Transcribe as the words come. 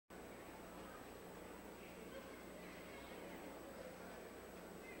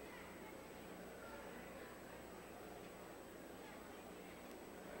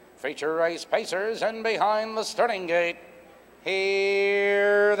Feature race pacers in behind the starting gate.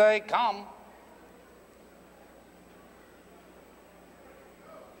 Here they come.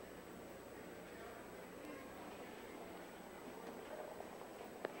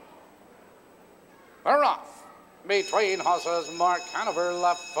 They're off. Between horses, Mark Hanover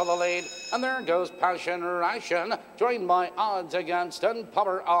left for the lead, and there goes Passion Ration, joined by Odds Against and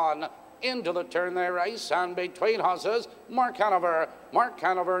Power On. Into the turn they race, and between horses, Mark Hanover. Mark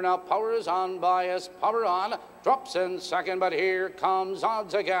Hanover now powers on by his Power On, drops in second, but here comes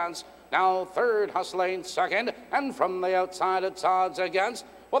Odds Against. Now third, hustling second, and from the outside it's Odds Against.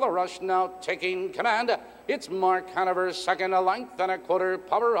 With a rush now taking command, it's Mark Hanover second, a length and a quarter.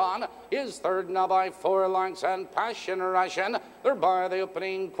 Power On is third now by 4 lengths, and Passion Ration, they're by the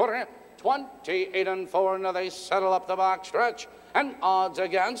opening quarter. 28 and 4, now they settle up the back stretch, and Odds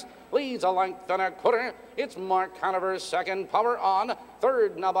Against leads a length and a quarter. It's Mark Hanover second, Power On,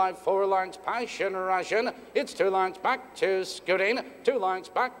 third now by 4 lengths. Passion Ration, it's 2 lengths back to Scooting, 2 lengths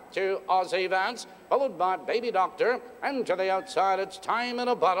back to Aussie Vance, followed by Baby Doctor, and to the outside it's Time in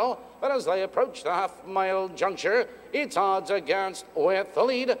a Bottle. But as they approach the half-mile juncture, it's Odds Against with the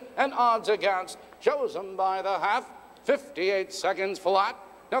lead, and Odds Against shows them by the half, 58 seconds flat.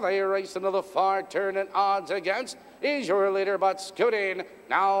 Now they race into the far turn, and Odds Against is your leader, but Scooting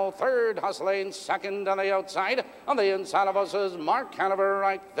now third, hustling second on the outside. On the inside of us is Mark Hanover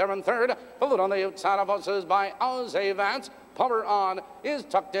right there in third, followed on the outside of us is by Aussie Vance. Power On is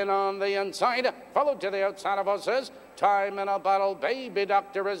tucked in on the inside, followed to the outside of us is Time in a Battle. Baby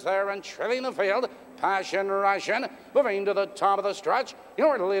Doctor is there and trilling the field. Passion Ration moving to the top of the stretch.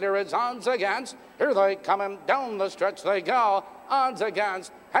 Your leader is Odds Against. Here they come, and down the stretch they go. Odds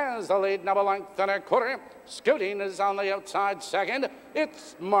Against has the lead, now a length and a quarter. Scooting is on the outside second.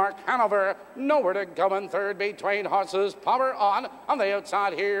 It's Mark Hanover, nowhere to go in third between horses. Power On the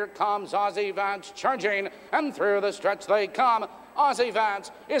outside. Here comes Aussie Vance charging, and through the stretch they come. Aussie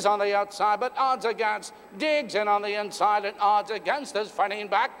Vance is on the outside, but Odds Against digs in on the inside, and Odds Against is fighting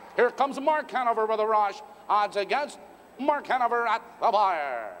back. Here comes Mark Hanover with a rush. Odds Against, Mark Hanover at the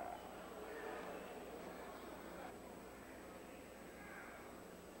wire.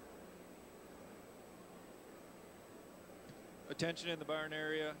 Attention in the barn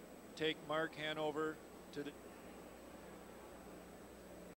area. Take Mark Hanover to the